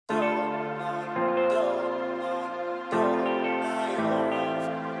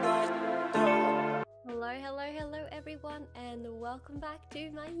and welcome back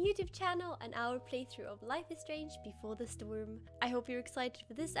to my YouTube channel and our playthrough of Life is Strange Before the Storm. I hope you're excited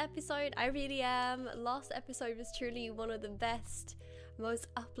for this episode. I really am. Last episode was truly one of the best, most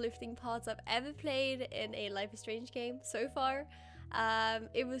uplifting parts I've ever played in a Life is Strange game so far.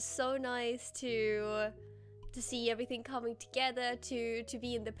 It was so nice to see everything coming together, to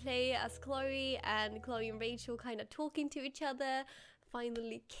be in the play as Chloe and Rachel kind of talking to each other,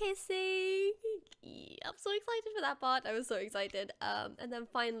 finally kissing. I'm so excited for that part. I was so excited. And then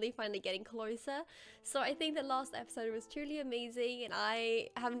finally getting closer. So I think the last episode was truly amazing and I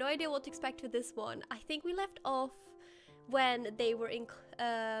have no idea what to expect for this one. I think we left off when they were in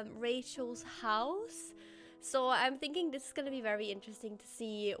Rachel's house. So I'm thinking this is going to be very interesting to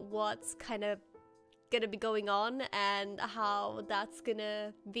see what's kind of going to be going on and how that's going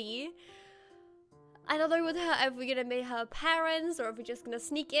to be. I don't know if we're gonna meet her parents or if we're just gonna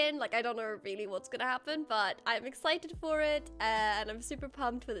sneak in. Like, I don't know really what's gonna happen, but I'm excited for it and I'm super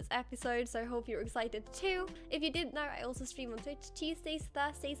pumped for this episode, so I hope you're excited too. If you didn't know, I also stream on Twitch Tuesdays,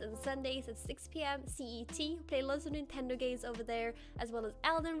 Thursdays and Sundays at 6 PM CET. Play lots of Nintendo games over there as well as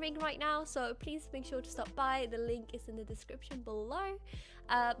Elden Ring right now, so please make sure to stop by. The link is in the description below.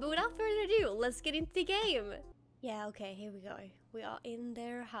 But without further ado, let's get into the game. Yeah, okay, here we go. We are in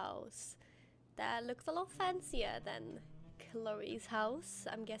their house. That looks a lot fancier than Chloe's house.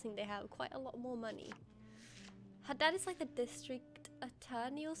 I'm guessing they have quite a lot more money. Her dad is like the district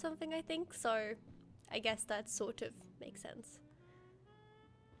attorney or something, I think, so I guess that sort of makes sense.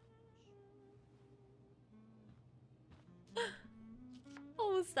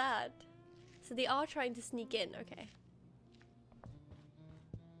 What was that? So they are trying to sneak in, okay.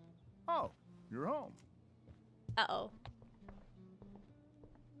 Oh, you're home. Uh-oh.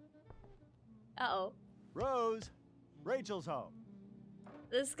 Uh-oh. Rose, Rachel's home.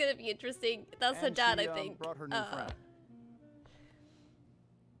 This is gonna be interesting. That's her dad, I think. Brought her new friend.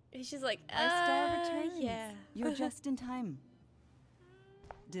 She's like, Our star returns. yeah. You're just in time.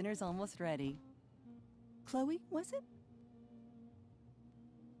 Dinner's almost ready. Chloe, was it?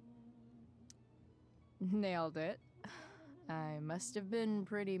 Nailed it. I must have been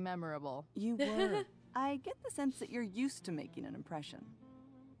pretty memorable. You were. I get the sense that you're used to making an impression.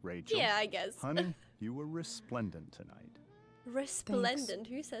 Rachel. Yeah, I guess. Honey, you were resplendent tonight. Resplendent? Thanks.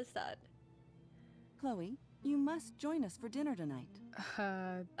 Who says that? Chloe, you must join us for dinner tonight.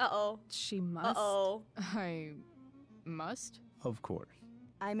 Uh-oh. She must? Uh-oh. I must? Of course.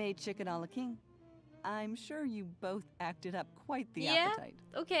 I made chicken a la king. I'm sure you both acted up quite the Yeah? appetite.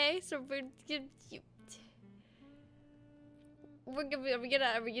 Okay, so are we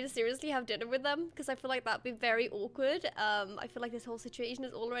gonna seriously have dinner with them? Because I feel like that'd be very awkward. I feel like this whole situation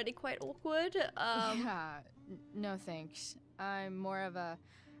is already quite awkward. Yeah, no thanks. I'm more of a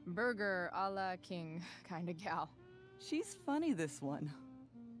burger a la king kind of gal. She's funny, this one.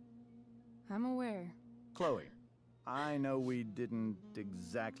 I'm aware. Chloe, I know we didn't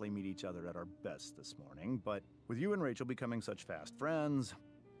exactly meet each other at our best this morning, but with you and Rachel becoming such fast friends,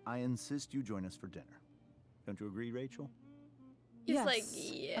 I insist you join us for dinner. Don't you agree, Rachel? He's Yes, like,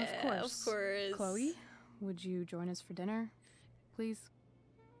 yeah, of course. Chloe, would you join us for dinner, please?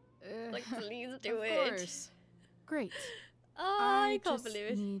 Like, please do of it. Course. Great. Oh, I can't just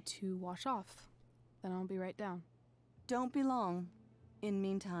believe it. need to wash off. Then I'll be right down. Don't be long. In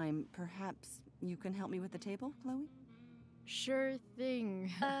meantime, perhaps you can help me with the table, Chloe? Sure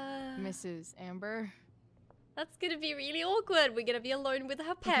thing, Mrs. Amber. That's gonna be really awkward. We're gonna be alone with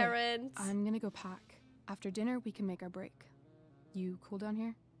her parents. Okay, I'm gonna go pack. After dinner, we can make our break. You cool down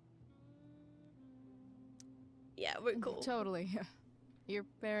here? Yeah, we're cool. Totally. Your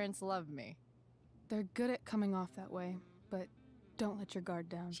parents love me. They're good at coming off that way, but don't let your guard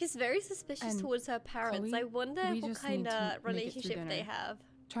down. She's very suspicious And towards her parents. Chloe, I wonder we what just kind need to of make it through relationship they dinner. have.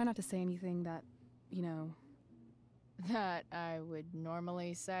 Try not to say anything that, you know... that I would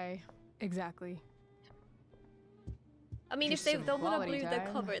normally say. Exactly. I mean, Just if they some don't want to quality glue the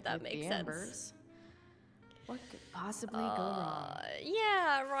time cover, that with makes the sense. Ambers. What could possibly go wrong?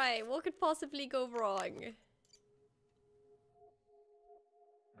 Yeah, right. What could possibly go wrong?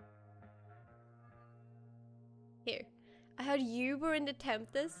 Here. I heard you were in the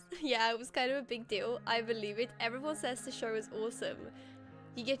Tempest. Yeah, it was kind of a big deal. I believe it. Everyone says the show is awesome.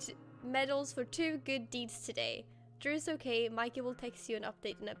 You get medals for 2 good deeds today. Drew's okay. Mikey will text you an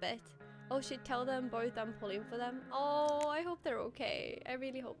update in a bit. Oh shit, tell them both I'm pulling for them. Oh, I hope they're okay. I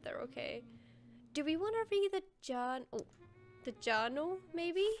really hope they're okay. Do we want to read the journal,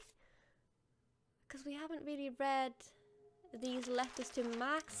 maybe? Because we haven't really read these letters to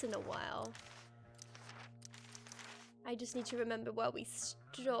Max in a while. I just need to remember where we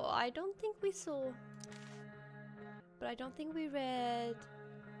saw. I don't think we saw. but I don't think we read...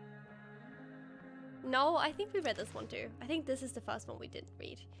 No, I think we read this one too. I think this is the first one we didn't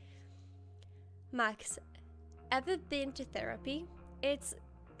read. Max, ever been to therapy? It's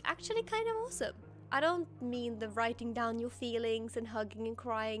actually kind of awesome. I don't mean the writing down your feelings and hugging and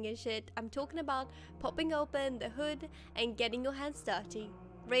crying and shit. I'm talking about popping open the hood and getting your hands dirty.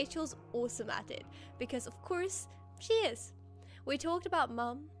 Rachel's awesome at it, because of course she is. We talked about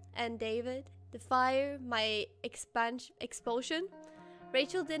Mum and David, the fire, my expulsion.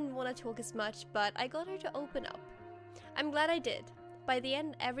 Rachel didn't want to talk as much, but I got her to open up. I'm glad I did. By the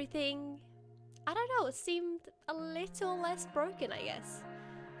end, everything, I don't know, seemed a little less broken, I guess.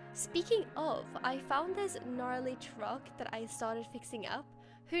 Speaking of, I found this gnarly truck that I started fixing up.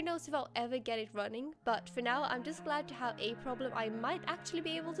 Who knows if I'll ever get it running, but for now I'm just glad to have a problem I might actually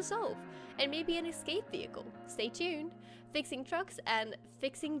be able to solve, and maybe an escape vehicle. Stay tuned. Fixing trucks and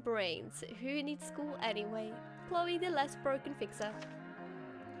fixing brains. Who needs school anyway? Chloe, the less broken fixer.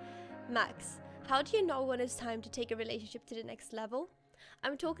 Max, how do you know when it's time to take a relationship to the next level?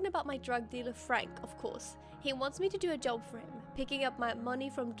 I'm talking about my drug dealer Frank, of course. He wants me to do a job for him, picking up my money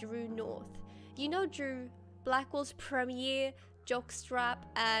from Drew North. You know Drew, Blackwell's premier jockstrap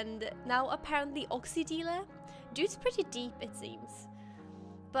and now apparently oxy dealer? Dude's pretty deep, it seems.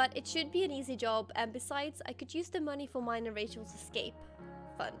 But it should be an easy job, and besides, I could use the money for mine and Rachel's escape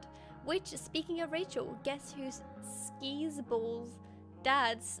fund. Which, speaking of Rachel, guess who's Skeezball's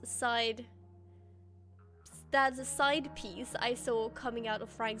dad's side piece I saw coming out of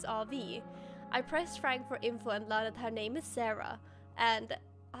Frank's RV. I pressed Frank for info and learned that her name is Sarah, and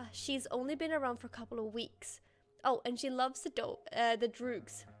she's only been around for a couple of weeks. Oh, and she loves the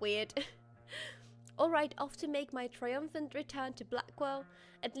Droogs. Weird. Alright, off to make my triumphant return to Blackwell.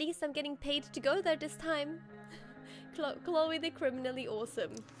 At least I'm getting paid to go there this time. Chloe the criminally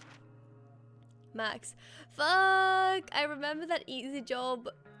awesome. Max, fuck! I remember that easy job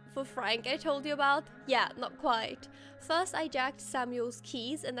for Frank I told you about? Yeah, not quite. First I jacked Samuel's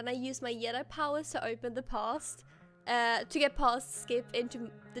keys, and then I used my Jedi powers to open the to get past Skip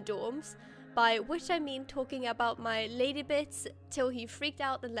into the dorms, by which I mean talking about my lady bits till he freaked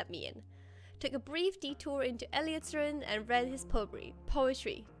out and let me in. Took a brief detour into Elliot's room and read his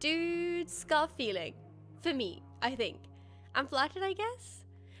poetry. Dude's got feeling. For me, I think. I'm flattered, I guess?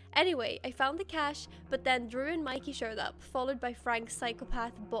 Anyway, I found the cash, but then Drew and Mikey showed up, followed by Frank's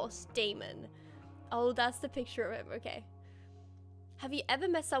psychopath boss, Damon. Oh, that's the picture of him, okay. Have you ever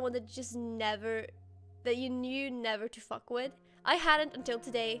met someone that you knew never to fuck with? I hadn't until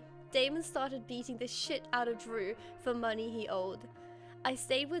today. Damon started beating the shit out of Drew for money he owed. I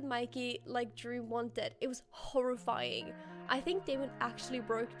stayed with Mikey like Drew wanted. It was horrifying. I think Damon actually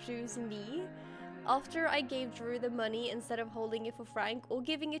broke Drew's knee after I gave Drew the money instead of holding it for Frank or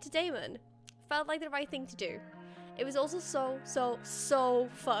giving it to Damon. Felt like the right thing to do. It was also so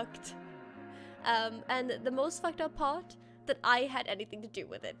fucked. And the most fucked up part, that I had anything to do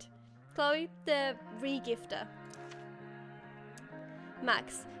with it. Chloe, the regifter.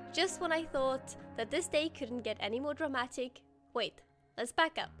 Max, just when I thought that this day couldn't get any more dramatic. Wait, let's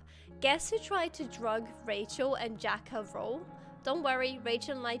back up. Guess who tried to drug Rachel and jack her role? Don't worry,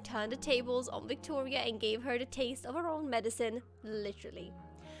 Rachel and I turned the tables on Victoria and gave her the taste of her own medicine, literally.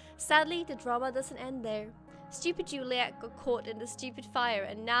 Sadly, the drama doesn't end there. Stupid Juliet got caught in the stupid fire,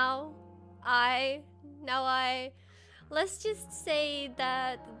 and now let's just say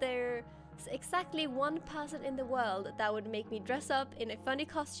that there's exactly one person in the world that would make me dress up in a funny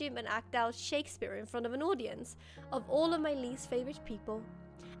costume and act out Shakespeare in front of an audience of all of my least favorite people.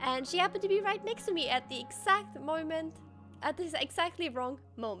 And she happened to be right next to me at the exactly wrong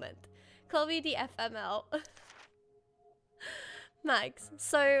moment. Chloe the FML. Max,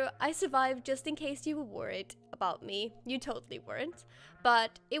 so I survived just in case you were worried about me. You totally weren't.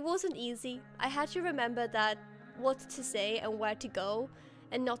 But it wasn't easy. I had to remember that what to say and where to go,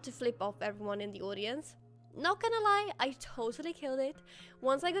 and not to flip off everyone in the audience. Not gonna lie, I totally killed it.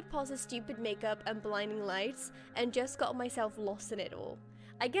 Once I got past the stupid makeup and blinding lights, and just got myself lost in it all.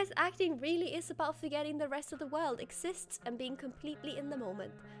 I guess acting really is about forgetting the rest of the world exists and being completely in the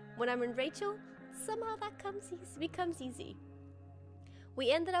moment. When I'm in Rachel, somehow that becomes easy.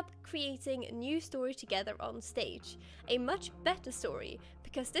 We ended up creating a new story together on stage. A much better story,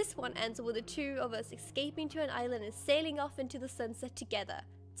 because this one ends with the two of us escaping to an island and sailing off into the sunset together.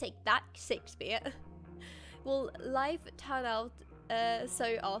 Take that, Shakespeare. Will life turn out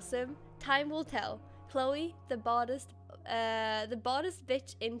so awesome? Time will tell. Chloe, the baddest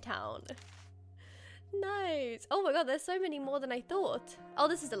bitch in town. Nice. Oh my god, there's so many more than I thought. Oh,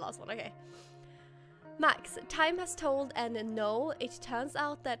 this is the last one, okay. Max, time has told, and no, it turns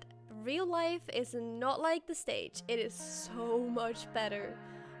out that real life is not like the stage. It is so much better.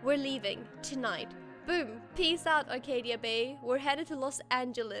 We're leaving tonight. Boom. Peace out, Arcadia Bay. We're headed to Los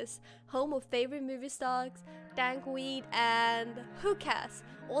Angeles, home of favorite movie stars, dank weed, and hookahs.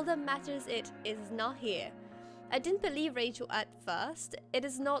 All that matters is not here. I didn't believe Rachel at first. It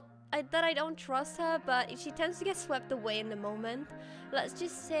is not that I don't trust her, but she tends to get swept away in the moment. Let's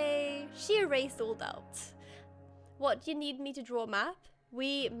just say she erased all doubt. What, you need me to draw a map?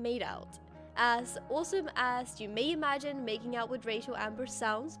 We made out. As awesome as you may imagine making out with Rachel Amber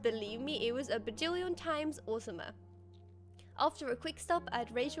sounds, believe me, it was a bajillion times awesomer. After a quick stop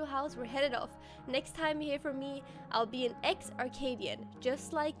at Rachel House, we're headed off. Next time you hear from me, I'll be an ex-Arcadian,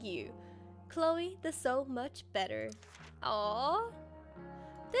 just like you. Chloe, the so much better. Aww.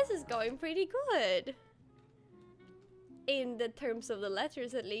 This is going pretty good. In the terms of the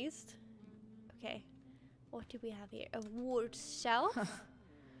letters, at least. Okay. What do we have here? A ward shelf?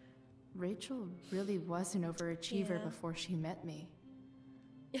 Rachel really was an overachiever Yeah. before she met me.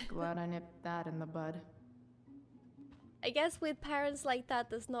 Glad I nipped that in the bud. I guess with parents like that,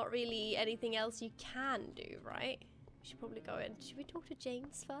 there's not really anything else you can do, right? We should probably go in. Should we talk to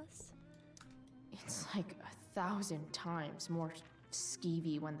James first? It's like 1,000 times more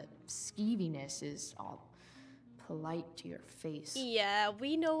skeevy when the skeeviness is all polite to your face. Yeah,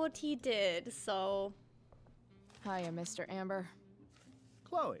 we know what he did, so... Hiya, Mr. Amber.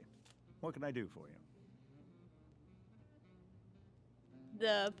 Chloe, what can I do for you?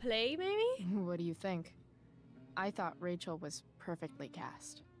 The play, maybe? What do you think? I thought Rachel was perfectly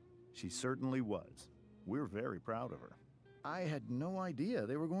cast. She certainly was. We're very proud of her. I had no idea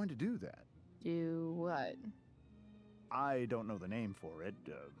they were going to do that. Do what? I don't know the name for it.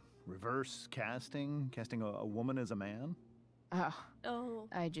 Reverse casting? Casting a woman as a man? Oh.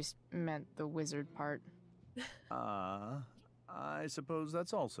 I just meant the wizard part. I suppose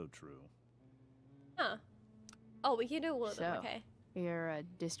that's also true. Huh. Oh, we can do all of them, So. okay. You're a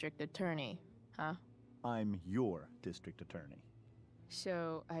district attorney, huh? I'm your district attorney.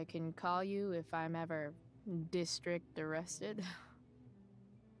 So I can call you if I'm ever district arrested?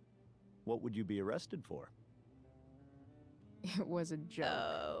 What would you be arrested for? It was a joke.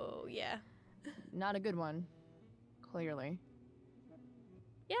 Oh, yeah. Not a good one, clearly.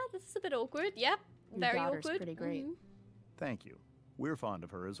 Yeah, this is a bit awkward. Yep. Your Very daughter's awkward. pretty great. Mhm. Thank you. We're fond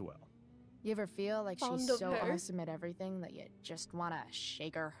of her as well. You ever feel like Fond she's of so her? awesome at everything that you just want to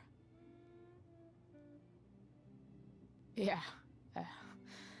shake her? Yeah.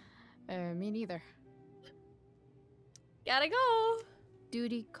 Me neither. Gotta go.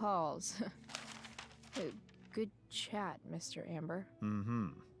 Duty calls. Good chat, Mr. Amber. Mm-hmm.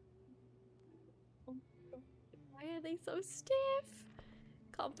 Why are they so stiff?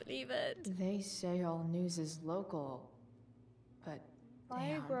 Can't believe it. They say all news is local, but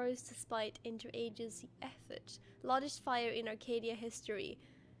Fire damn. grows despite interagency effort. Largest fire in Arcadia history.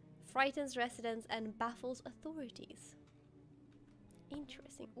 Frightens residents and baffles authorities.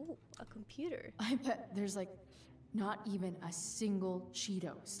 Interesting. Ooh, a computer. I bet there's like not even a single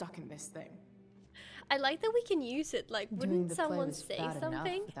Cheeto stuck in this thing. I like that we can use it. Like, Doing wouldn't the play someone was say bad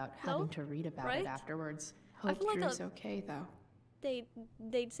something? enough without No? having to read about Right? it afterwards. I Hope feel like Drew's a- okay though.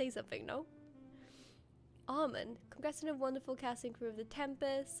 They'd say something, no? Armin, congrats on a wonderful casting crew of The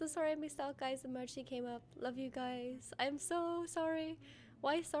Tempest. So sorry I missed out, guys. The emergency came up. Love you guys. I'm so sorry.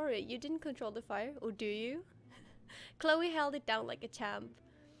 Why sorry? You didn't control the fire, or do you? Chloe held it down like a champ.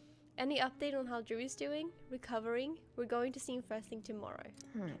 Any update on how Drew is doing? Recovering? We're going to see him first thing tomorrow.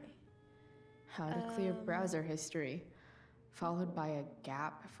 How to clear browser history, followed by a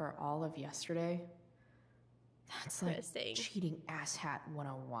gap for all of yesterday. That's like Interesting. cheating asshat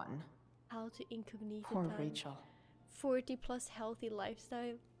 101. How to incognito Poor time. Rachel. 40 plus healthy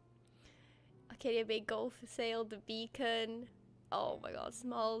lifestyle. Arcadia Bay Golf Sale, the Beacon. Oh my god,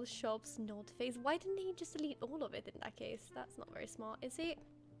 small shops, not face. Why didn't he just delete all of it in that case? That's not very smart, is he?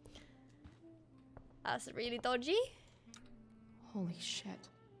 That's really dodgy. Holy shit.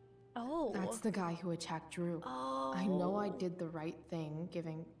 Oh. That's the guy who attacked Drew. Oh. I know I did the right thing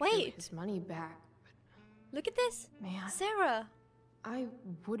giving Drew Wait. his money back. Look at this. Man, Sarah. I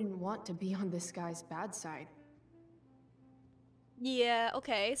wouldn't want to be on this guy's bad side. Yeah,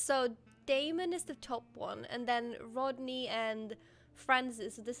 okay. So Damon is the top one, and then Rodney and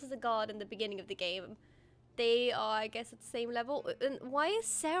Francis, so this is the guard in the beginning of the game. They are, I guess, at the same level. And why is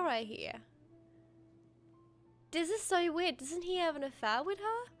Sarah here? This is so weird. Doesn't he have an affair with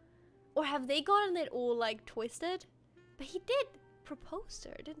her? Or have they gotten it all, like, twisted? But he did propose to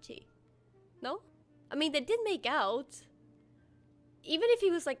her, didn't he? No? I mean, they did make out. Even if he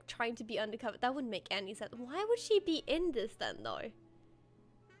was, like, trying to be undercover, that wouldn't make any sense. Why would she be in this then, though?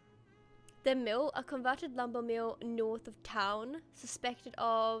 The mill, a converted lumber mill north of town, suspected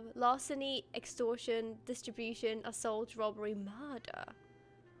of larceny, extortion, distribution, assault, robbery, murder.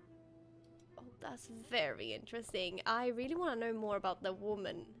 Oh, that's very interesting. I really want to know more about the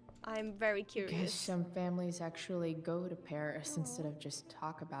woman. I'm very Guess curious. some families actually go to Paris instead of just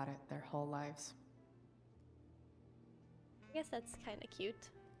talk about it their whole lives. I guess that's kind of cute.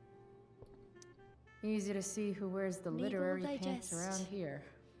 Easy to see who wears the Legal literary pants Digest. around here.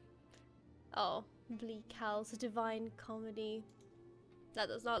 Oh, Bleak House, Divine Comedy. That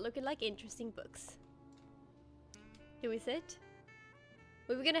does not look like interesting books. Do we sit?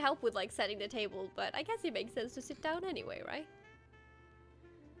 We were gonna help with like setting the table, but I guess it makes sense to sit down anyway, right?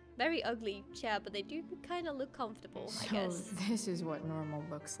 Very ugly chair, but they do kind of look comfortable, I guess. This is what normal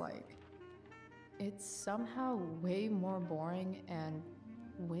looks like. It's somehow way more boring and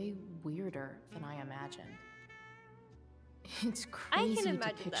way weirder than I imagined. It's crazy to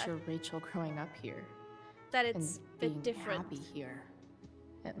imagine picture Rachel growing up here. That And it's a being bit different. happy here.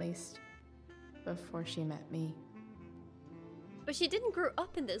 At least, before she met me. But she didn't grow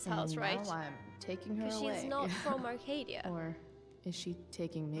up in this house, And right? now I'm taking her Because away. she's not from Arcadia. Or is she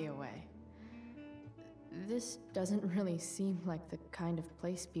taking me away? This doesn't really seem like the kind of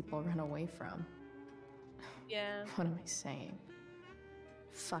place people run away from. Yeah. What am I saying?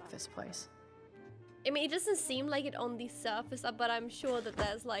 Fuck this place. I mean, it doesn't seem like it on the surface, but I'm sure that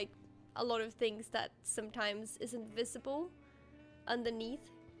there's like a lot of things that sometimes isn't visible underneath.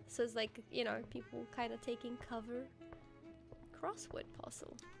 So it's like, you know, people kind of taking cover. Crossword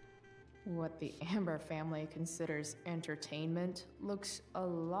puzzle. What the Amber family considers entertainment looks a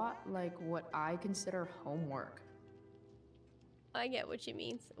lot like what I consider homework. I get what you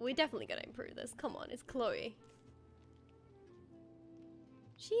mean. We definitely gotta improve this. Come on, it's Chloe.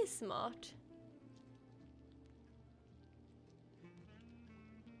 She is smart.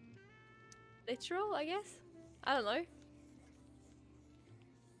 Literal, I guess? I don't know.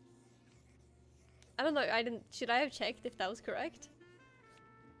 I don't know, I didn't- should I have checked if that was correct?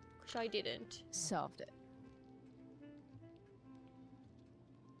 Which I didn't. Solved it.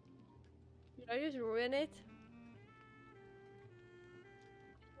 Did I just ruin it?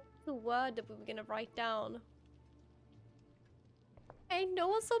 What's the word that we were gonna write down? Hey, no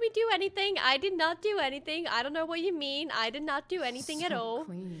one saw me do anything. I did not do anything. I don't know what you mean. I did not do anything at So all.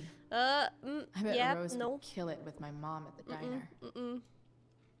 Clean. I bet yeah, Rose no. would kill it with my mom at the diner. Mm-mm.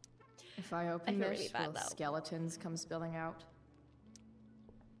 If I open feel this, really bad, will though. skeletons come spilling out?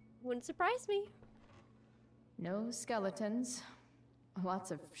 Wouldn't surprise me. No skeletons.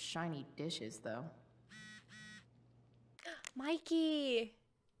 Lots of shiny dishes, though. Mikey!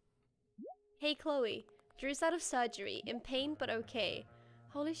 Hey, Chloe. Drew's out of surgery. In pain, but okay.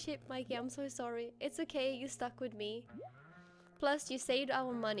 Holy shit, Mikey, I'm so sorry. It's okay, you stuck with me. Plus, you saved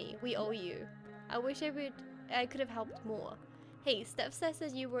our money. We owe you. I wish I could have helped more. Hey, Steph says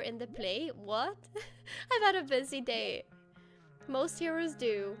that you were in the play. What? I've had a busy day. Most heroes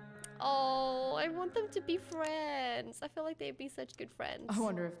do. Oh, I want them to be friends. I feel like they'd be such good friends. I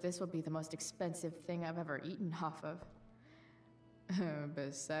wonder if this will be the most expensive thing I've ever eaten off of.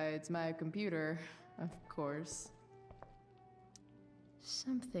 Besides my computer, of course.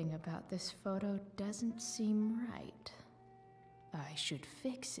 Something about this photo doesn't seem right. I should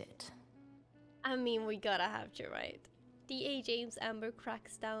fix it. I mean, we gotta have to, right? D.A. James Amber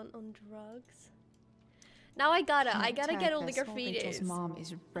cracks down on drugs. Now I gotta get all the graffitis. Rachel's mom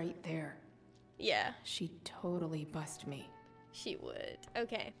is right there. Yeah, She'd totally bust me. she would.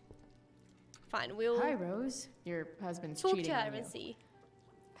 Okay. Fine, we'll Hi, Rose. Your husband's talk to cheating her on you. and see.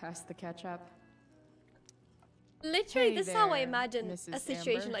 Pass the ketchup. Literally, Hey this is how I there, imagine a Mrs.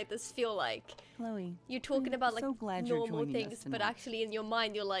 situation Amber. like this feel like. Chloe, You're talking I'm about like so glad you're normal joining us things, but tonight. actually in your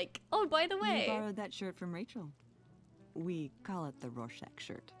mind you're like, oh, by the You way. borrowed that shirt from Rachel. We call it the Rorschach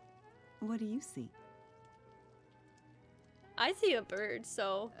shirt. What do you see? I see a bird,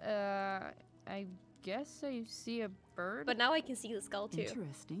 so. I guess I see a bird. But now I can see the skull too.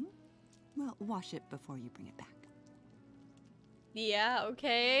 Interesting. Well, wash it before you bring it back. Yeah,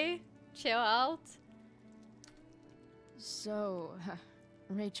 okay. Chill out. So,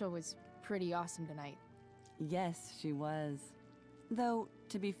 Rachel was pretty awesome tonight. Yes, she was. Though,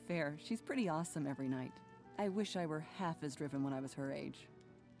 to be fair, she's pretty awesome every night. I wish I were half as driven when I was her age.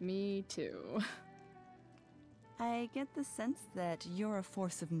 Me too. I get the sense that you're a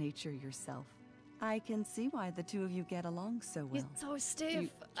force of nature yourself. I can see why the two of you get along so well. You're so stiff. You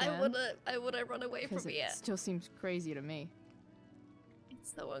I can? wanna run away Because from it you. still seems crazy to me.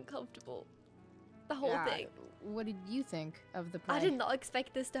 It's so uncomfortable. The whole Yeah, thing. What did you think of the play? I did not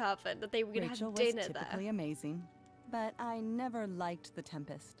expect this to happen, that they were gonna Rachel have was dinner typically there. amazing, but I never liked the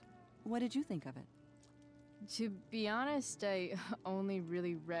Tempest. What did you think of it? To be honest, I only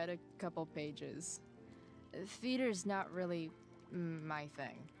really read a couple pages. Theater's not really my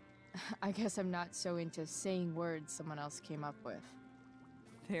thing. I guess I'm not so into saying words someone else came up with.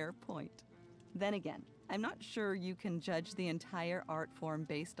 Fair point. Then again, I'm not sure you can judge the entire art form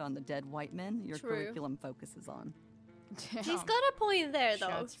based on the dead white men your True. curriculum focuses on. Damn. She's got a point there, though.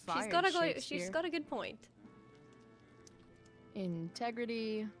 Shots She's fired, got a Shakespeare. she's got a good point.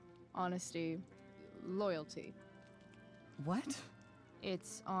 Integrity, honesty, loyalty. What?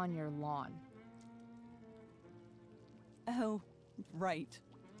 It's on your lawn. Oh, right.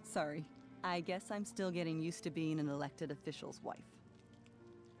 Sorry. I guess I'm still getting used to being an elected official's wife.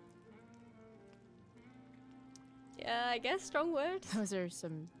 Yeah, I guess strong words. Those are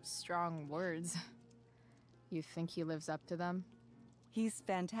some strong words. You think he lives up to them? He's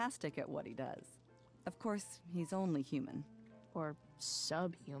fantastic at what he does. Of course, he's only human. Or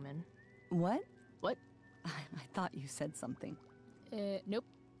subhuman? What? What? I thought you said something. Nope.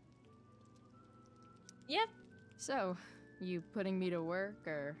 Yep. So, you putting me to work,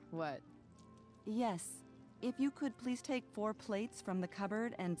 or what? Yes. If you could please take 4 plates from the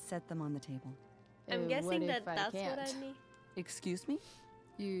cupboard and set them on the table. I'm What guessing if that I that's can't? what I mean. Excuse me?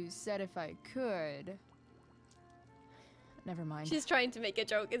 You said if I could. Never mind. She's trying to make a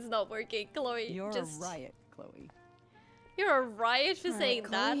joke. It's not working. Chloe, You're just... a riot, Chloe. You're a riot for All right, saying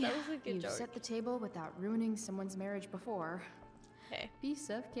that. Chloe, That was a good you've joke. set the table without ruining someone's marriage before. Okay. Piece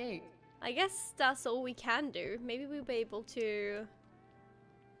of cake. I guess that's all we can do. Maybe we'll be able to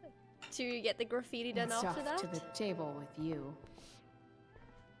get the graffiti done It's after off that. to the table with you.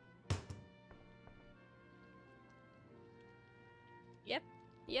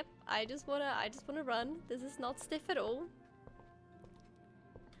 Yep. I just wanna run. This is not stiff at all.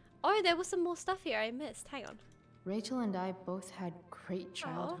 Oh, there was some more stuff here I missed. Hang on. Rachel and I both had great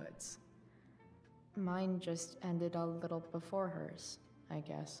childhoods. Mine just ended a little before hers, I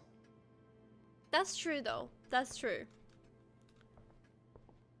guess. That's true though. That's true.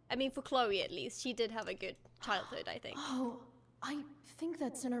 I mean, for Chloe at least, she did have a good childhood, I think. Oh, I think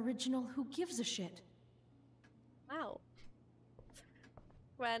that's an original Who Gives a Shit. Wow.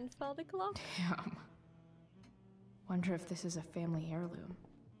 Grandfather clock? Damn. Wonder if this is a family heirloom.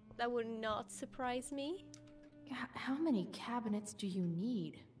 That would not surprise me. How many cabinets do you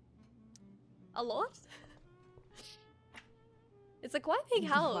need? A lot? It's a quite big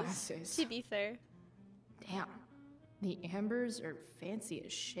house, Glasses. to be fair. Damn. The ambers are fancy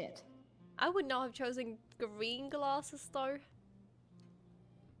as shit. I would not have chosen green glasses though.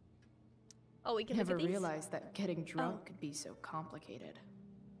 Oh, we can Never look at these? realized that getting drunk could be so complicated.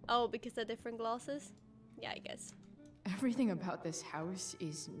 Oh, because they're different glasses? Yeah, I guess. Everything about this house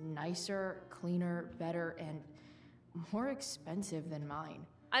is nicer, cleaner, better, and more expensive than mine.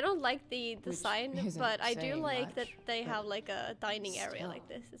 I don't like the Which sign, isn't but I do saying like that much, they but have like a dining area still. like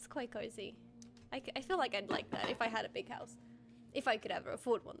this. It's quite cozy. I feel like I'd like that if I had a big house. If I could ever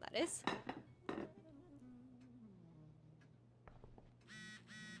afford one, that is.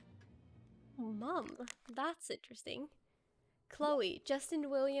 Mom, that's interesting. Chloe, Justin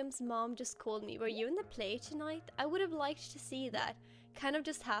Williams' mom just called me. Were you in the play tonight? I would have liked to see that. Kind of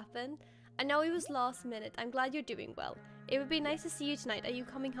just happened. I know it was last minute. I'm glad you're doing well. It would be nice to see you tonight. Are you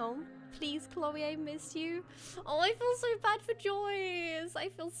coming home? Please, Chloe, I miss you. Oh, I feel so bad for Joyce. I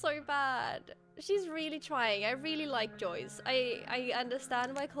feel so bad. She's really trying. I really like Joyce. I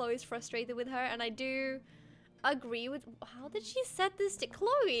understand why Chloe's frustrated with her, and I do agree with... How did she set this to...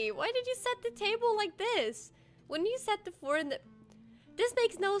 Chloe, why did you set the table like this? When you set the 4 in the... This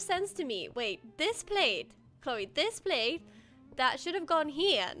makes no sense to me. Wait, this plate, Chloe, this plate, that should have gone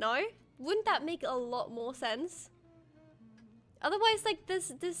here, no? Wouldn't that make a lot more sense? Otherwise, like,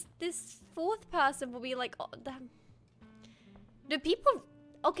 this 4th person will be like, oh, damn. Do people...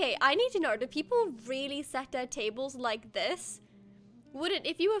 Okay, I need to know, do people really set their tables like this? Wouldn't,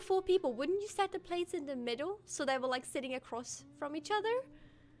 if you were 4 people, wouldn't you set the plates in the middle so they were like sitting across from each other?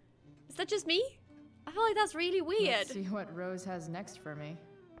 Is that just me? I feel like that's really weird. Let's see what Rose has next for me.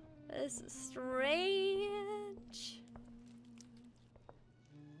 This is strange.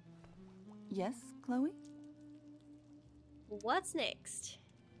 Yes, Chloe? What's next?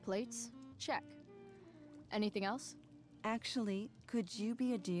 Plates? Check. Anything else? Actually, could you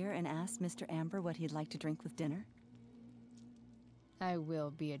be a dear and ask Mr. Amber what he'd like to drink with dinner? I will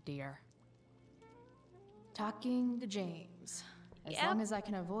be a dear. Talking to James. As Yeah. long as I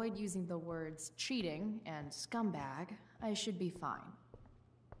can avoid using the words cheating and scumbag, I should be fine.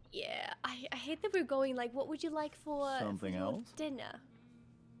 Yeah, I hate that we're going like, what would you like for Something for else? dinner?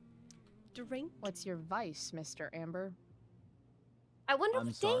 Drink? What's your vice, Mr. Amber? I wonder I'm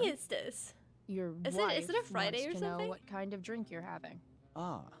what sorry? day is this? Your Is wife it a Friday wants or to know something? what kind of drink you're having.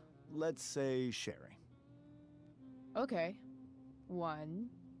 Ah, let's say sherry. Okay. 1,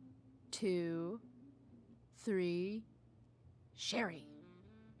 2, 3. Sherry.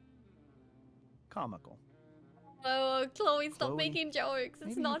 Comical. Oh, Chloe, stop Chloe, making jokes. It's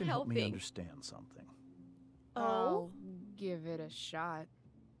Maybe not you can help me helping. understand something. Oh? I'll give it a shot.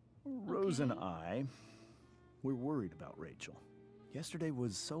 Rose and Okay. I, we're worried about Rachel. Yesterday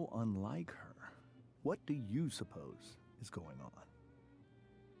was so unlike her. What do you suppose is going on?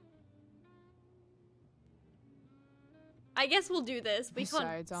 I guess we'll do this. We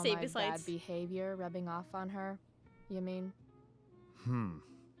Besides can't all say my besides. bad behavior rubbing off on her, you mean?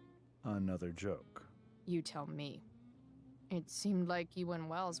 Another joke. You tell me. It seemed like you and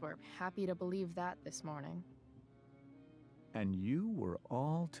Wells were happy to believe that this morning. And you were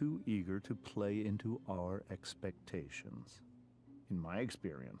all too eager to play into our expectations. In my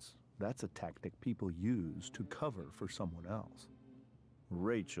experience, that's a tactic people use to cover for someone else.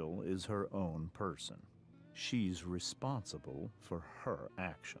 Rachel is her own person. She's responsible for her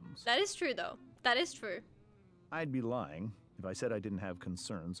actions. That is true, though. That is true. I'd be lying if I said I didn't have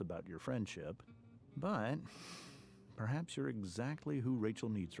concerns about your friendship, but perhaps you're exactly who Rachel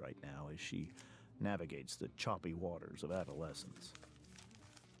needs right now as she navigates the choppy waters of adolescence.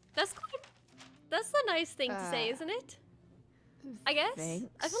 That's a nice thing to say, isn't it? I guess. I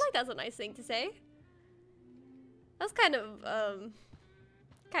Thanks. feel like that's a nice thing to say. That's kind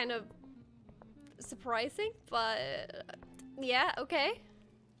of surprising, but yeah, okay.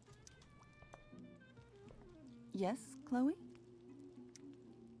 Yes, Chloe?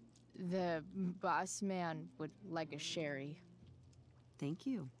 The boss man would like a sherry. Thank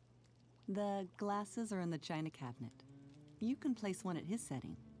you. The glasses are in the china cabinet. You can place one at his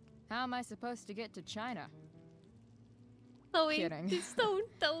setting. How am I supposed to get to China? Chloe, Kidding. just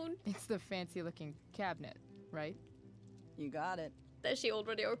don't. It's the fancy looking cabinet, right? You got it. That she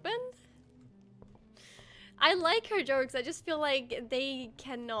already opened? I like her jokes, I just feel like they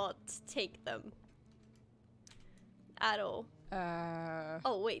cannot take them. At all.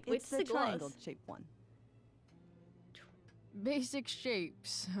 Oh wait, It's the the glass? triangle-shaped one. Basic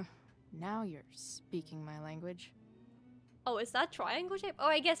shapes. Now you're speaking my language. Oh, is that triangle shape? Oh,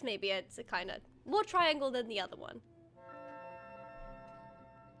 I guess maybe it's a kind of more triangle than the other one.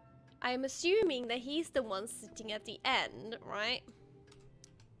 I'm assuming that he's the one sitting at the end, right?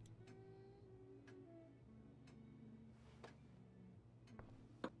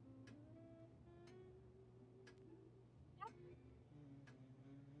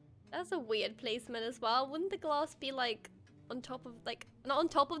 That's a weird placement as well. Wouldn't the glass be like on top of, like, not on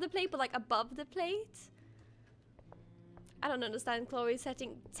top of the plate, but like above the plate? I don't understand Chloe's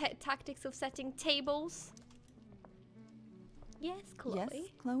tactics of setting tables. Yes, Chloe. Yes,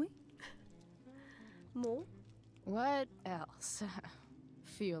 Chloe? More? What else?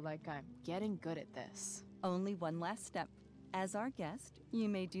 Feel like I'm getting good at this. Only one last step. As our guest, you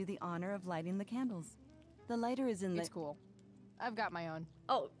may do the honor of lighting the candles. The lighter is in the... It's cool. I've got my own.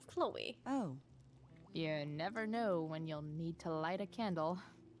 Oh, Chloe. Oh, You never know when you'll need to light a candle.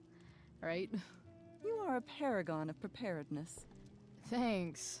 Right? you are a paragon of preparedness.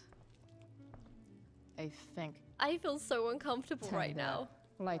 Thanks. I think. I feel so uncomfortable Time right to now.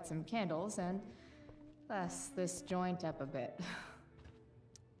 Light some candles and bless this joint up a bit.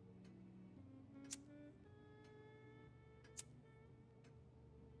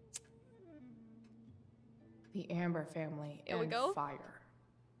 The Amber family Here we and go. fire.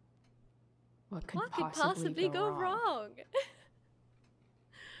 What could What could possibly go wrong?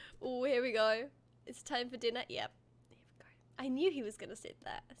 Oh, here we go. It's time for dinner. Yep. Here we go. I knew he was gonna sit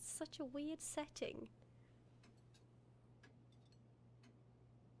there. It's such a weird setting.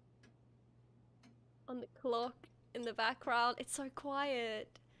 On the clock in the background. It's so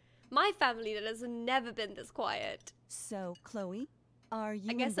quiet. My family that has never been this quiet. So, Chloe, are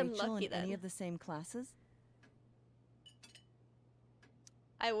you guess I'm and Rachel lucky in any then. of the same classes?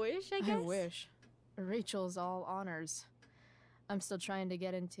 I wish, I guess. I wish. Rachel's all honors. I'm still trying to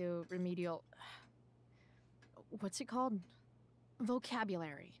get into remedial... What's it called?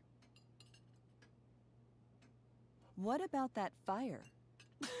 Vocabulary. What about that fire?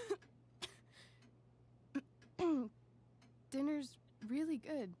 Dinner's really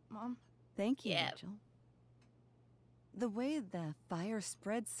good, Mom. Thank you, Yeah. Rachel. The way the fire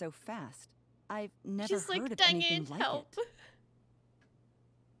spreads so fast, I've never She's heard like, of dang anything it, like help. it.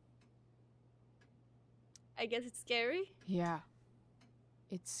 I guess it's scary. Yeah.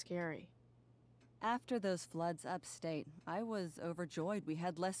 It's scary. After those floods upstate, I was overjoyed we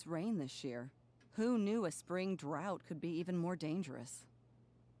had less rain this year. Who knew a spring drought could be even more dangerous?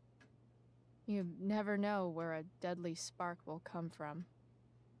 You never know where a deadly spark will come from.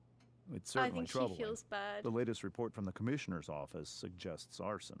 It's I certainly think troubling. she feels bad. The latest report from the commissioner's office suggests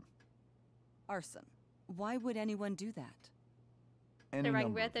arson. Arson. Why would anyone do that? Any They're number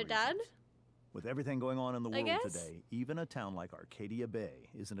angry of at their dad? reasons. With everything going on in the I world guess. today, even a town like Arcadia Bay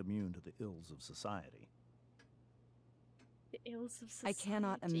isn't immune to the ills of society. The ills of I society.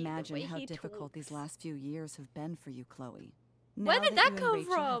 cannot the imagine way how he difficult these talks. last few years have been for you, Chloe. Where Now did that that you come and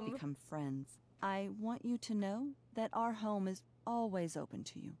Rachel from? have become friends, I want you to know that our home is always open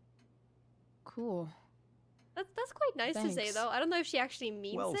to you. Cool. That's quite nice to say, Thanks. though. I don't know if she actually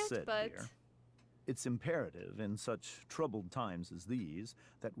means Well it, said, but dear. It's imperative in such troubled times as these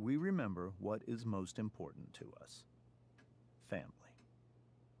that we remember what is most important to us. Family.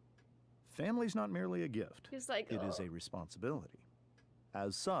 Family's not merely a gift. he's like, It is "Oh." a responsibility.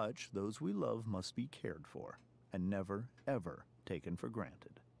 As such, those we love must be cared for and never, ever taken for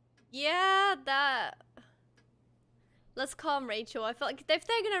granted. Yeah, that. Let's calm Rachel. I feel like if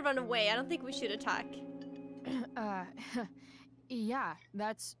they're gonna run away, I don't think we should attack. Uh, yeah,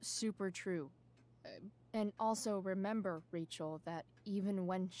 that's super true. And also remember, Rachel, that even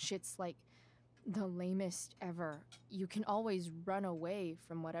when shit's like the lamest ever, you can always run away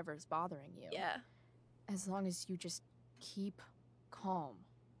from whatever's bothering you. Yeah, As long as you just keep calm.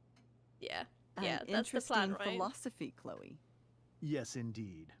 yeah, An yeah. That's the interesting plan, right? philosophy, Chloe. Yes,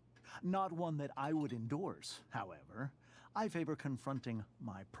 indeed. Not one that I would endorse, however. I favor confronting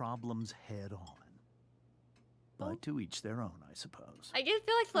my problems head on. But to each their own, I suppose. I feel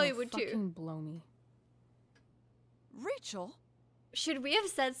like Chloe Oh, would too. fucking blow me. Rachel? Should we have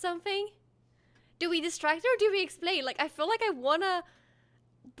said something? Do we distract her or do we explain? Like, I feel like I wanna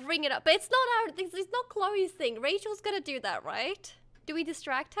bring it up, but it's not our thing. It's not Chloe's thing. Rachel's gonna do that, right? Do we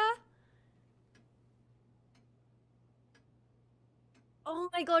distract her? Oh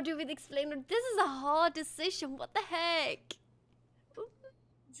my god, do we explain her? This is a hard decision. What the heck?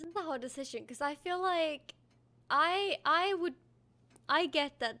 This is a hard decision because I feel like I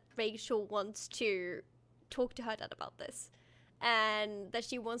get that Rachel wants to talk to her dad about this and that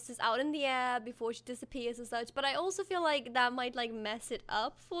she wants this out in the air before she disappears and such, but I also feel like that might like mess it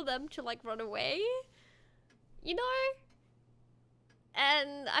up for them to like run away, you know?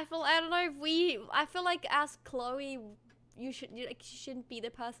 And I don't know if I feel like as Chloe, you shouldn't be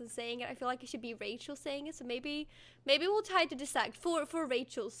the person saying it. I feel like it should be Rachel saying it, so maybe we'll try to distract for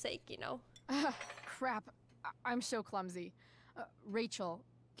Rachel's sake, you know? Crap. I'm so clumsy. Rachel,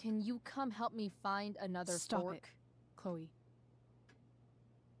 can you come help me find another Stop fork? it, Chloe.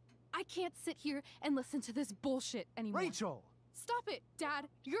 I can't sit here and listen to this bullshit anymore. Rachel! Stop it, Dad.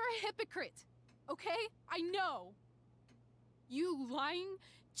 You're a hypocrite. Okay? I know. You lying,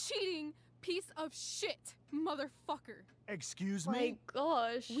 cheating piece of shit, motherfucker. Excuse My me?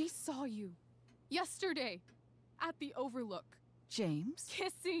 gosh. We saw you yesterday at the Overlook James?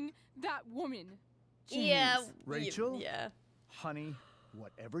 kissing that woman. Yeah. James. Rachel? Yeah. Honey,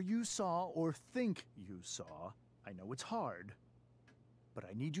 whatever you saw or think you saw, I know it's hard, but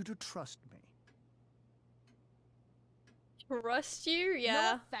I need you to trust me. Trust you?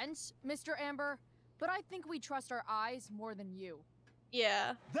 Yeah. No offense, Mr. Amber, but I think we trust our eyes more than you.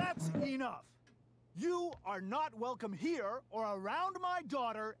 Yeah. That's enough! You are not welcome here or around my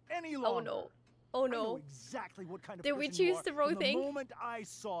daughter any Oh longer. no. Oh I know no. exactly what kind of Did we person you choose are the wrong from thing? the moment I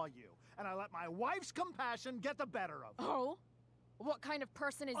saw you, and I let my wife's compassion get the better of me. Oh? What kind of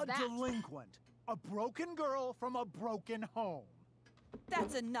person is A that? delinquent. A broken girl from a broken home.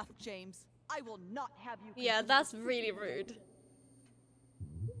 That's enough, James. I will not have you. Yeah, continue that's to really sit here. rude.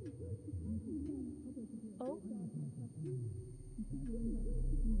 Oh.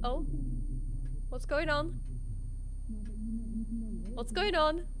 Oh. What's going on? What's going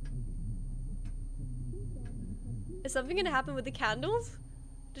on? Is something gonna happen with the candles?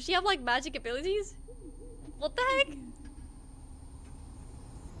 Does she have like magic abilities? What the heck?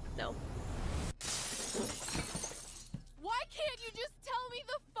 No. Why can't you just tell me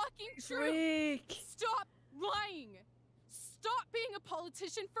the fucking truth? Freak. Stop lying. Stop being a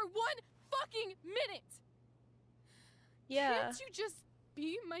politician for one fucking minute. Yeah. Can't you just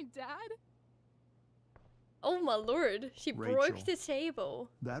be my dad? Oh my lord. She broke Rachel. the table.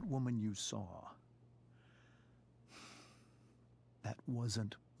 That woman you saw, that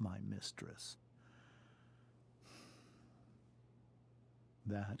wasn't my mistress.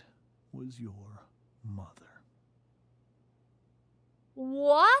 That was your mother.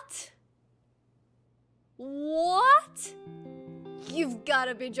 What? What? You've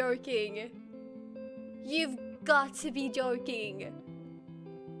gotta be joking. You've got to be joking.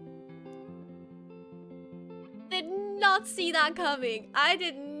 not see that coming. I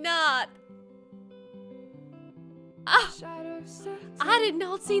did not. Ah, I did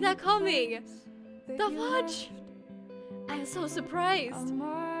not see that coming. The fudge. I'm so surprised.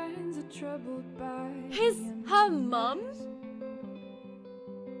 Her mom?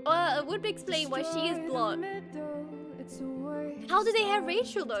 Well, it would explain why she is blonde. How did they have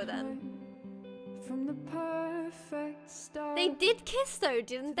Rachel though then? They did kiss though,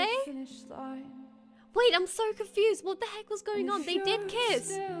 didn't they? Wait, I'm so confused. What the heck was going on? They did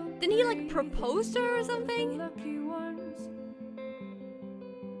kiss. Didn't he like propose to her or something?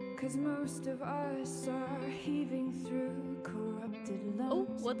 Cause most of us are heaving through corrupted lungs. Oh,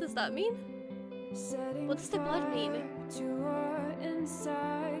 what does that mean? What does the blood mean? To our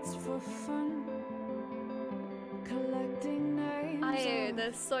insides for fun. Collecting names.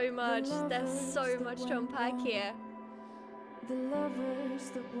 There's so much to unpack here. The lovers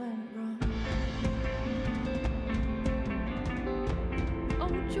that went wrong.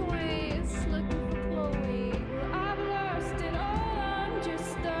 Oh, Joyce, looking for Chloe. Well, I've lost it all. I'm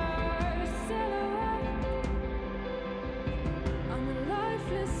just a silhouette on the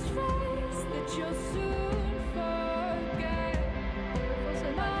lifeless face that you'll soon forget.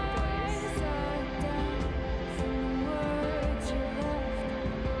 My eyes are down from the words you left,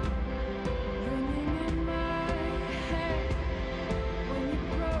 ringing in my head when you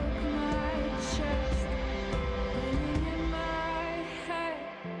broke my chest, ringing in my head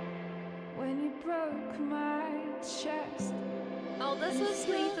when you broke my chest. Oh, that's so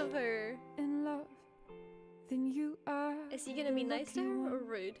sweet of her. In love, then you are. Is he gonna be nice to her or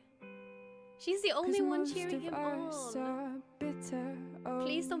rude? She's the only one cheering him on.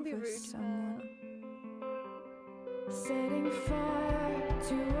 Please don't be rude to her. Setting fire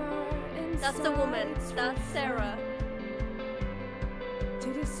to our That's the woman. That's Sarah.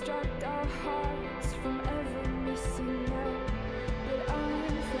 To distract our hearts from ever missing out. But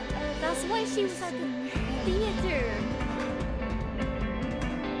I'm forever. That's why she was at the theater.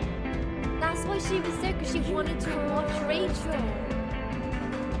 That's why she was there, because she wanted to watch Rachel.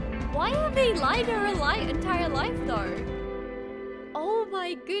 Why have they lied her entire life though? Oh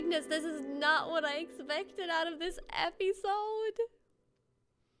my goodness, this is not what I expected out of this episode.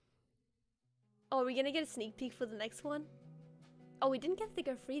 Oh, are we gonna get a sneak peek for the next one? Oh, we didn't get the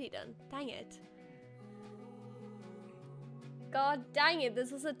graffiti done. Dang it. God dang it,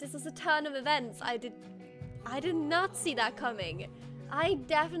 this was a turn of events. I did not see that coming. I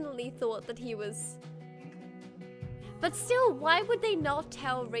definitely thought that he was... But still, why would they not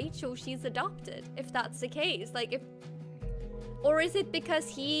tell Rachel she's adopted, if that's the case? Like, if... Or is it because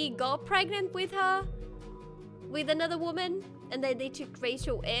he got pregnant with her? With another woman? And then they took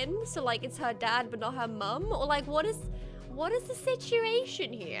Rachel in? So, like, it's her dad, but not her mum? Or, like, what is the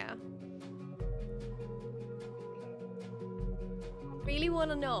situation here? I really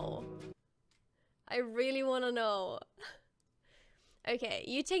want to know. I really want to know. Okay,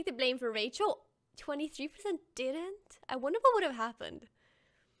 you take the blame for Rachel. 23% didn't? I wonder what would have happened.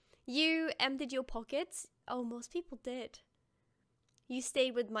 You emptied your pockets. Oh, most people did. You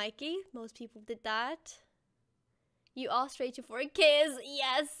stayed with Mikey. Most people did that. You asked Rachel for a kiss.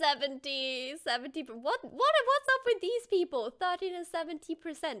 Yes, 70. What's up with these people? 13 and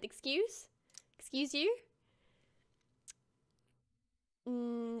 70%. Excuse you?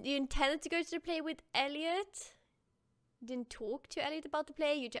 You intended to go to the play with Elliot? Didn't talk to Elliot about the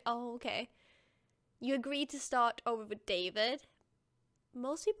play? Oh, okay. You agreed to start over with David.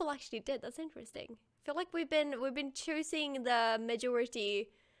 Most people actually did. That's interesting. I feel like we've been choosing the majority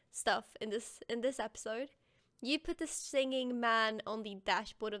stuff in this episode. You put the singing man on the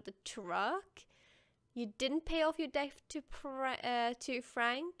dashboard of the truck. You didn't pay off your debt to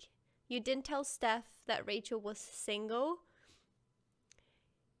Frank. You didn't tell Steph that Rachel was single.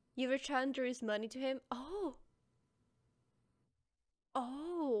 You returned Drew's money to him. Oh,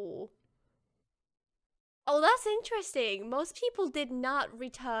 that's interesting. Most people did not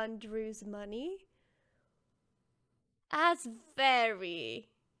return Drew's money. That's very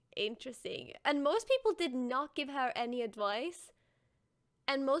interesting. And most people did not give her any advice.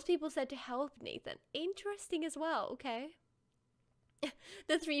 And most people said to help Nathan. Interesting as well, okay.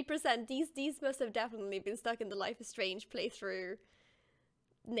 The 3%, these must have definitely been stuck in the Life is Strange playthrough.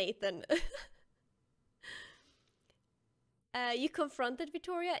 Nathan. You confronted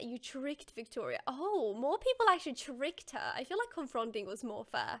Victoria, you tricked Victoria. Oh, more people actually tricked her. I feel like confronting was more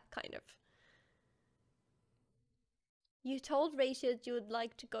fair, kind of. You told Rachel you would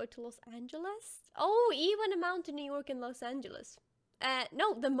like to go to Los Angeles? Oh, even amount to New York and Los Angeles.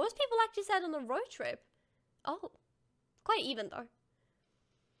 No, the most people actually said on a road trip. Oh, quite even though.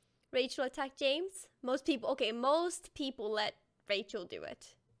 Rachel attack James? Most people, okay, most people let Rachel do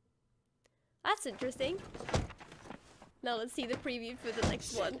it. That's interesting. Now let's see the preview for the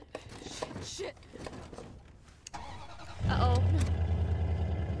next one. Shit. Uh-oh.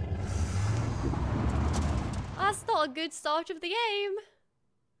 That's not a good start of the game.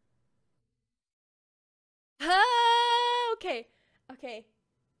 Okay. Okay.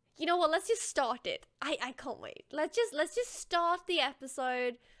 You know what? Let's just start it. I can't wait. Let's just start the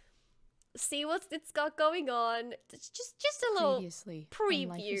episode. See what it's got going on. It's just a little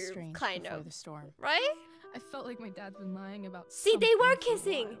preview, kind of. The storm. Right? I felt like my dad's been lying about. See, they were something for a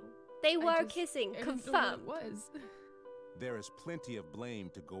kissing. while. They were I kissing. didn't know what Confirmed. it was. There is plenty of blame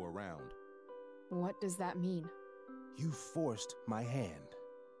to go around. What does that mean? You forced my hand.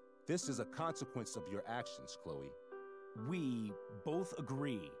 This is a consequence of your actions, Chloe. We both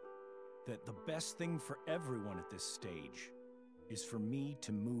agree that the best thing for everyone at this stage is for me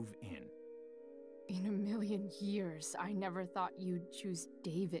to move in. In a million years, I never thought you'd choose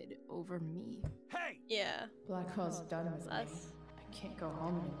David over me. Hey! Yeah. Blackwell's done with me. Us. I can't go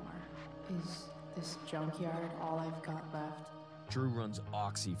home anymore. Is this junkyard all I've got left? Drew runs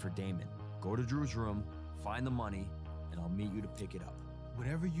Oxy for Damon. Go to Drew's room, find the money, and I'll meet you to pick it up.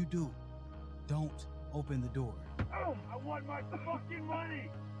 Whatever you do, don't open the door. Oh, I want my fucking money!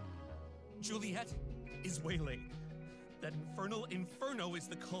 Juliet is waylaid. That infernal Inferno is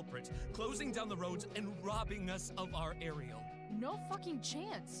the culprit, closing down the roads and robbing us of our Ariel. No fucking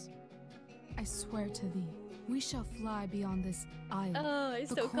chance. I swear to thee, we shall fly beyond this isle. Oh, he's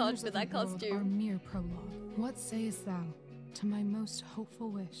The so corners caught with of that the world costume. Are mere prologue. What sayest thou to my most hopeful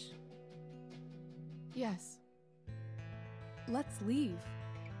wish? Yes. Let's leave.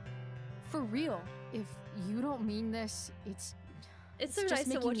 For real. If you don't mean this, it's so just nice to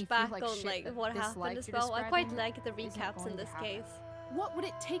making me watch feel back like on shit like that what this happened life as you're well. I quite describing like the isn't recaps going in to this happen. case. What would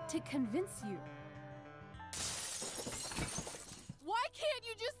it take to convince you? Why can't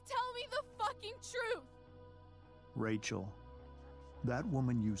you just tell me the fucking truth? Rachel, that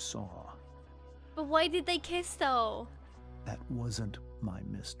woman you saw, But why did they kiss though? that wasn't my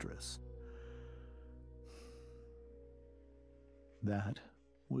mistress. That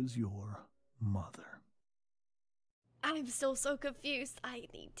was your mother. I'm still so confused. I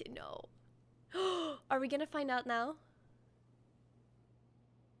need to know. Are we gonna find out now?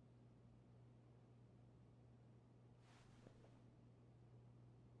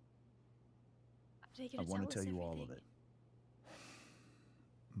 I want to tell you all of it.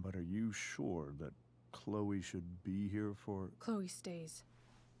 But are you sure that Chloe should be here for... Chloe stays.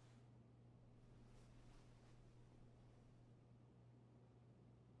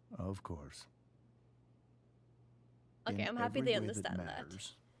 Of course. Okay, In I'm happy every they way understand that.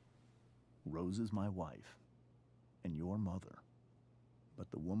 matters, Rose is my wife and your mother.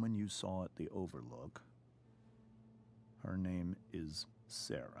 But the woman you saw at the Overlook, her name is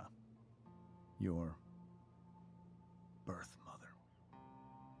Sarah. Your birth mother.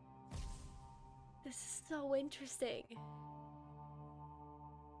 This is so interesting.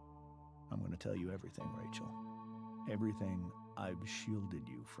 I'm going to tell you everything, Rachel. Everything I've shielded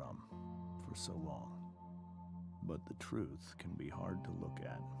you from for so long. But the truth can be hard to look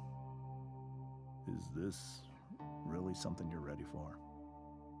at. Is this really something you're ready for?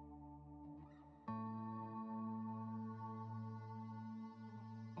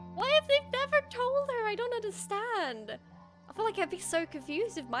 Why have they never told her? I don't understand. I feel like I'd be so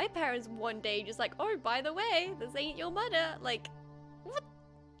confused if my parents one day just like, oh, by the way, this ain't your mother. Like, what?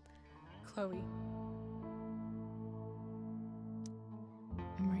 Chloe.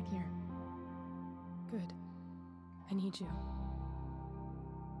 I'm right here. Good. I need you.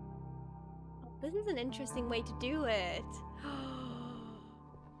 This is an interesting way to do it.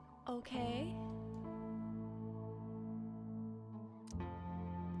 Okay.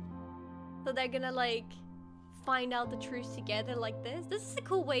 So they're gonna like find out the truth together like this? This is a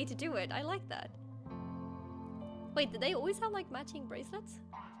cool way to do it. I like that. Wait, did they always have like matching bracelets?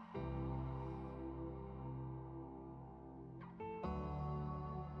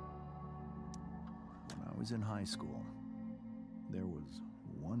 When I was in high school, there was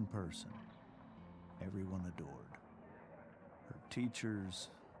one person everyone adored. Her teachers,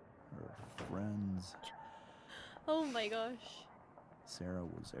 her friends. Oh my gosh. Sarah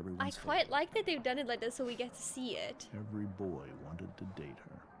was everyone's I quite like that they've done it like this so we get to see it. Every boy wanted to date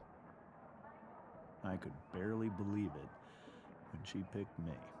her. I could barely believe it when she picked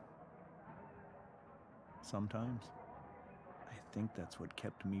me. Sometimes, I think that's what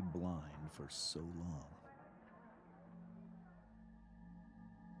kept me blind for so long.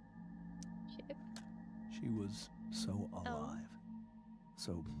 Shit. She was so alive,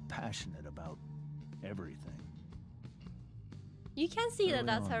 so passionate about everything. You can see that Early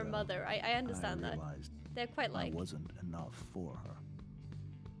that's on, her though, mother. I understand I that. realized They're quite I like. wasn't enough for her.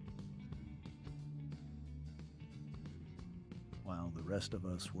 While the rest of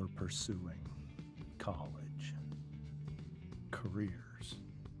us were pursuing college, careers,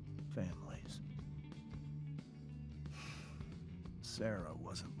 families, Sarah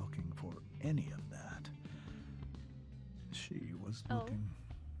wasn't looking for any of that. She was looking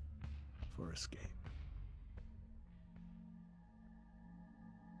for escape.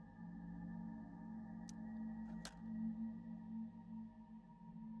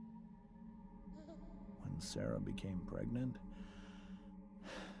 When Sarah became pregnant,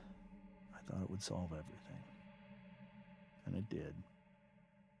 I thought it would solve everything. And it did.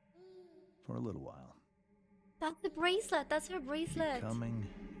 For a little while. That's the bracelet. That's her bracelet. Becoming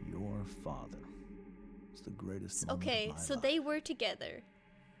your father. It's the greatest moment Okay, of my so life. they were together.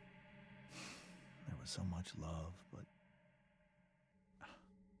 There was so much love, but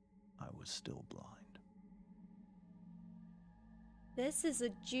I was still blind. This is a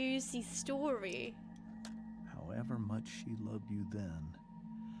juicy story. However much she loved you then,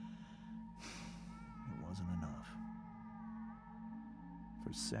 it wasn't enough.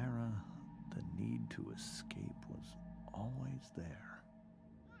 For Sarah, the need to escape was always there.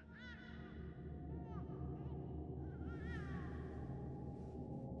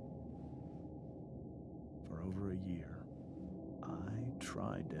 For over a year, I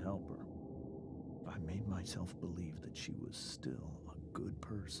tried to help her. I made myself believe that she was still a good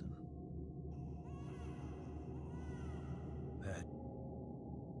person. That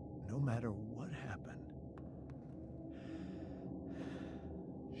no matter what happened,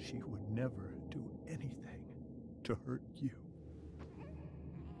 she would never do anything to hurt you.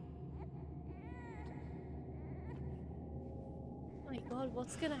 Oh my god,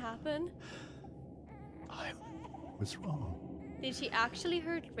 what's gonna happen? I was wrong. Did she actually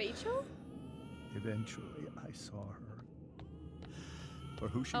hurt Rachel? Eventually, I saw her for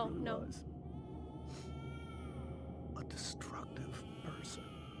who she really was. A destructive person.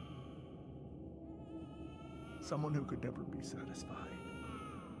 Someone who could never be satisfied.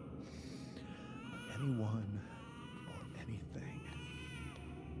 By anyone or anything.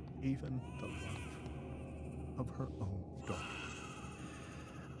 Even the love of her own daughter.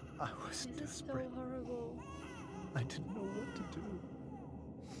 I was desperate. This is so horrible. I didn't know what to do.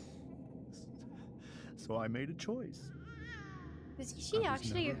 So I made a choice. Did she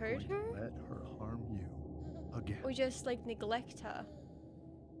actually hurt her? Let her harm you again. Or just like neglect her?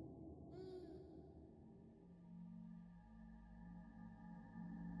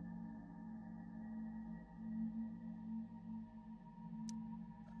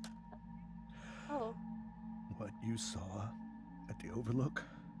 Oh. What you saw at the Overlook,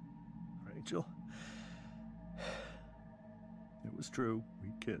 Rachel, it was true. We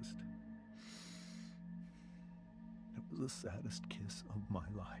kissed. It was the saddest kiss of my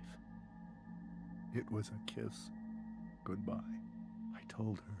life. It was a kiss goodbye. I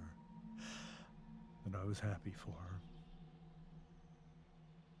told her that I was happy for her.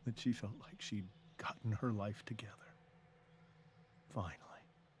 That she felt like she'd gotten her life together. Finally.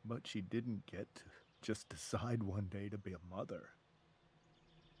 But she didn't get to just decide one day to be a mother.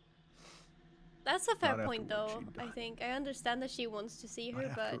 That's a fair Not point, after what though. she'd I done. think I understand that she wants to see her,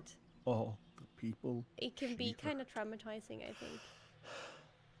 Not after but all the people it can be she kind of traumatizing, I think.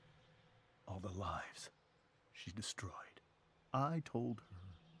 all the lives she destroyed. I told her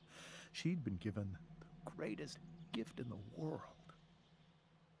she'd been given the greatest gift in the world.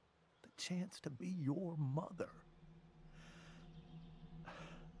 The chance to be your mother.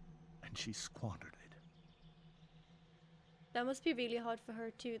 And she squandered it. That must be really hard for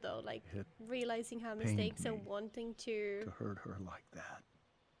her too, though. Like It realizing her pained mistakes and me wanting to, to hurt her like that.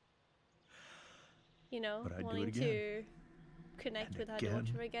 you know, But I'd do it wanting again. to connect And with her again.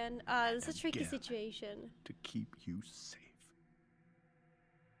 daughter again. It's a tricky again. situation. To keep you safe.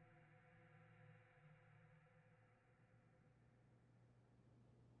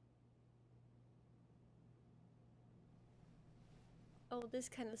 Oh, this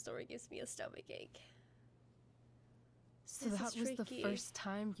kind of story gives me a stomach ache. So This that is was the tricky. first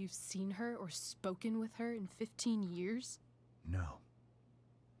time you've seen her or spoken with her in 15 years? No.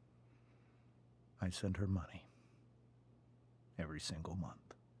 I send her money. Every single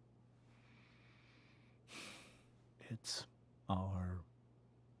month. It's our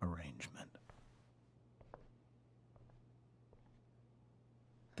arrangement.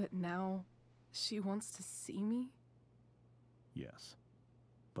 But now she wants to see me? Yes.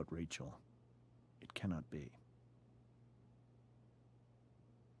 But Rachel, it cannot be.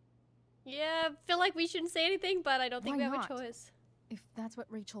 Yeah, I feel like we shouldn't say anything, but I don't think Why we have not? a choice. If that's what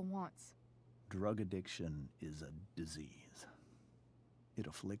Rachel wants. Drug addiction is a disease. It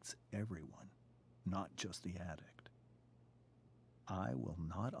afflicts everyone, not just the addict. I will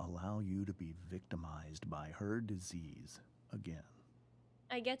not allow you to be victimized by her disease again.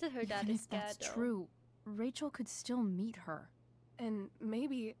 I get that her dad Even is if that's scared, though. true, Rachel could still meet her. And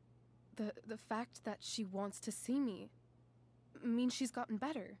maybe the fact that she wants to see me means she's gotten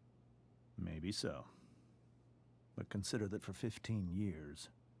better. Maybe so. But consider that for 15 years,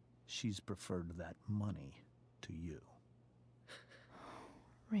 she's preferred that money to you.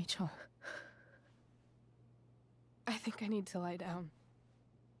 Rachel. I think I need to lie down.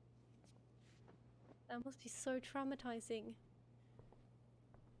 That must be so traumatizing.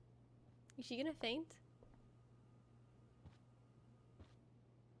 Is she gonna faint?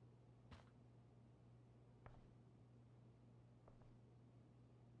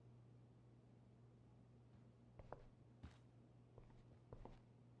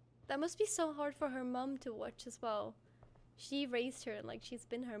 That must be so hard for her mom to watch as well. She raised her and like she's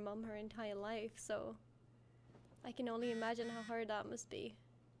been her mom her entire life, so I can only imagine how hard that must be.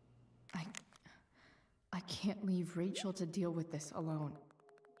 I can't leave Rachel to deal with this alone.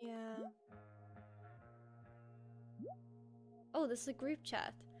 Yeah. Oh, this is a group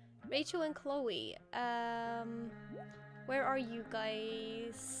chat. Rachel and Chloe. Where are you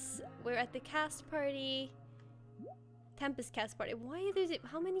guys? We're at the cast party. Tempest cast party. Why are there?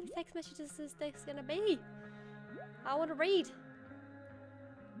 How many text messages is this gonna be? I want to read.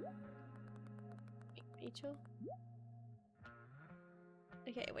 Rachel.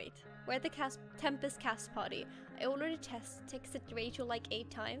 Okay, wait. We're at the Tempest cast party. I already texted Rachel like 8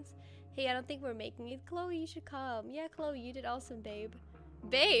 times. Hey, I don't think we're making it. Chloe, you should come. Yeah, Chloe, you did awesome, babe.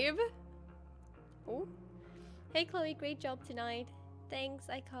 Babe? Oh. Hey, Chloe, great job tonight. Thanks,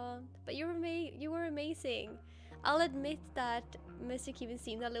 I can't. But you were amazing. I'll admit that Mr. Kevin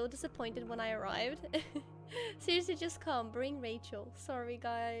seemed a little disappointed when I arrived. Seriously, just come. Bring Rachel. Sorry,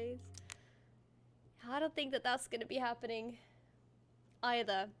 guys. I don't think that that's gonna be happening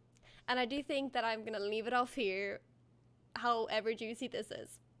either. And I do think that I'm gonna leave it off here, however juicy this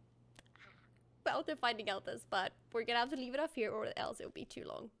is. Well, they're finding out this, but we're gonna have to leave it off here or else it'll be too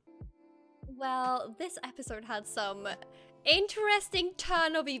long. Well, this episode had some interesting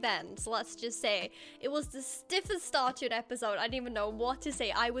turn of events, let's just say. It was the stiffest start to an episode. I didn't even know what to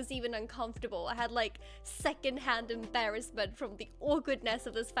say. I was even uncomfortable. I had like secondhand embarrassment from the awkwardness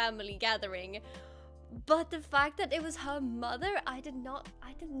of this family gathering. But the fact that it was her mother, I did not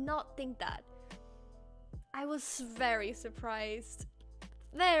think that. I was very surprised.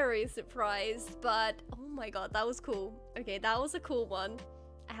 Very surprised, but oh my god, that was cool. Okay, that was a cool one,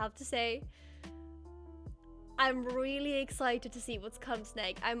 I have to say. I'm really excited to see what comes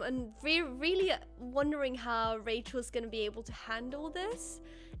next. I'm really wondering how Rachel's gonna be able to handle this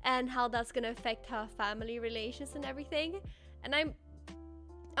and how that's gonna affect her family relations and everything. And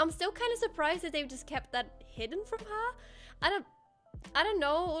I'm still kind of surprised that they've just kept that hidden from her. I don't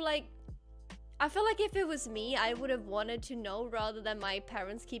know, like, I feel like if it was me, I would have wanted to know rather than my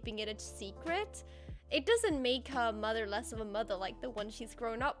parents keeping it a secret. It doesn't make her mother less of a mother like the one she's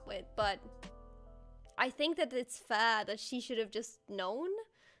grown up with, but I think that it's fair that she should have just known,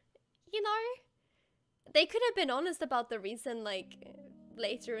 you know? They could have been honest about the reason, like,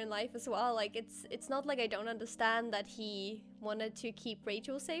 later in life as well. Like, it's not like I don't understand that he wanted to keep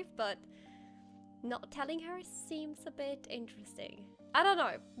Rachel safe, but not telling her seems a bit interesting. I don't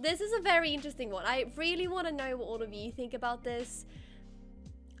know. This is a very interesting one. I really want to know what all of you think about this.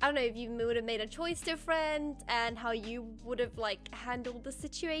 I don't know if you would have made a choice different and how you would have, like, handled the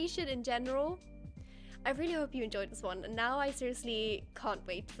situation in general. I really hope you enjoyed this one. And now I seriously can't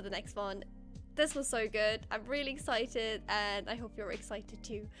wait for the next one. This was so good. I'm really excited and I hope you're excited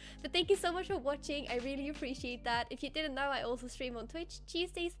too. But thank you so much for watching. I really appreciate that. If you didn't know, I also stream on Twitch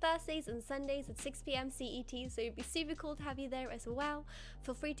Tuesdays, Thursdays and Sundays at 6 PM CET, so it'd be super cool to have you there as well.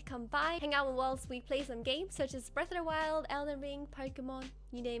 Feel free to come by, hang out whilst we play some games such as Breath of the Wild, Elden Ring, Pokémon,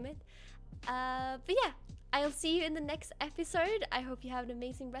 you name it. But yeah, I'll see you in the next episode. I hope you have an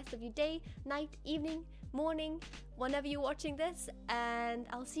amazing rest of your day, night, evening, morning, whenever you're watching this, and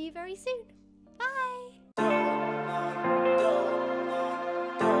I'll see you very soon. Bye!